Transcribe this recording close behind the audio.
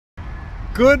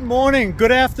Good morning,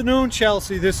 good afternoon,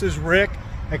 Chelsea. This is Rick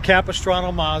at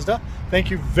Capo Mazda. Thank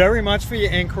you very much for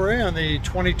your inquiry on the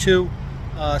 22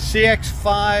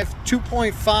 CX-5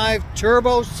 2.5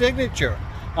 Turbo Signature.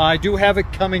 I do have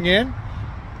it coming in.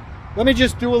 Let me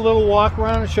just do a little walk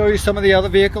around and show you some of the other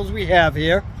vehicles we have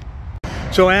here.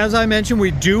 So as I mentioned,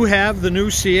 we do have the new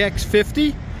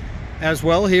CX-50 as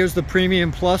well. Here's the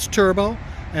Premium Plus Turbo,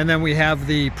 and then we have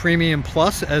the Premium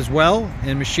Plus as well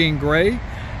in machine gray,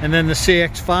 and then the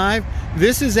CX-5.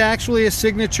 This is actually a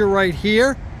signature right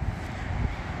here.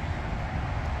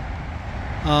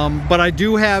 But I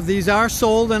do have, these are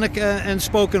sold and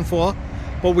spoken for,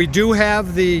 but we do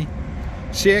have the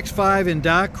CX-5 in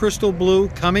dark crystal blue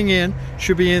coming in.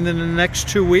 Should be in the next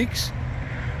 2 weeks.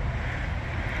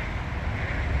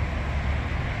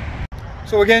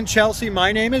 So again, Chelsea,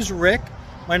 my name is Rick.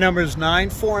 My number is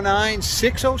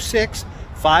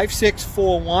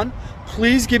 949-606-5641.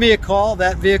 Please give me a call.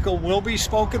 That vehicle will be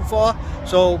spoken for,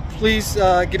 so please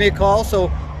give me a call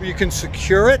so you can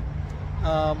secure it.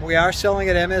 We are selling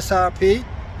at MSRP,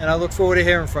 and I look forward to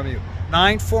hearing from you.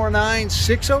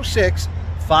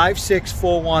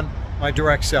 949-606-5641, my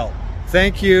direct cell.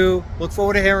 Thank you. Look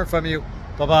forward to hearing from you.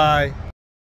 Bye-bye.